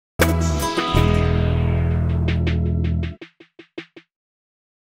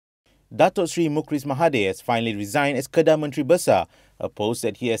Datuk Seri Mukhriz Mahathir has finally resigned as Kedah Mentri Besar, a post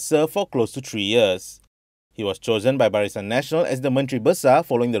that he has served for close to 3 years. He was chosen by Barisan Nasional as the Mentri Besar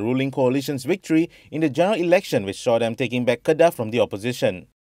following the ruling coalition's victory in the general election, which saw them taking back Kedah from the opposition.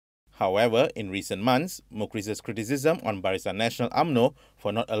 However, in recent months, Mukhriz's criticism on Barisan Nasional Umno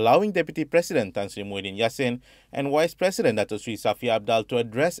for not allowing Deputy President Tan Sri Muhyiddin Yassin and Vice President Datuk Seri Safia Abdal to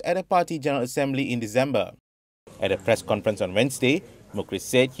address at a party General Assembly in December. At a press conference on Wednesday, Mukhriz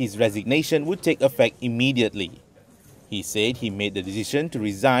said his resignation would take effect immediately. He said he made the decision to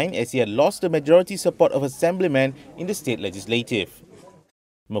resign as he had lost the majority support of assemblymen in the state legislative.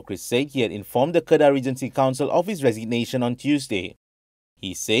 Mukhriz said he had informed the Kedah Regency Council of his resignation on Tuesday.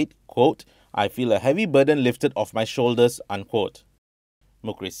 He said, quote, "I feel a heavy burden lifted off my shoulders," unquote.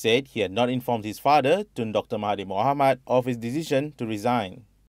 Mukhriz said he had not informed his father, Tun Dr. Mahathir Mohamad, of his decision to resign.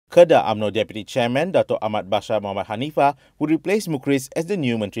 Kedah UMNO Deputy Chairman Dato' Ahmad Bashar Mohamad Hanifah would replace Mukhriz as the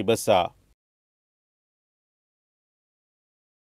new Mentri Besar.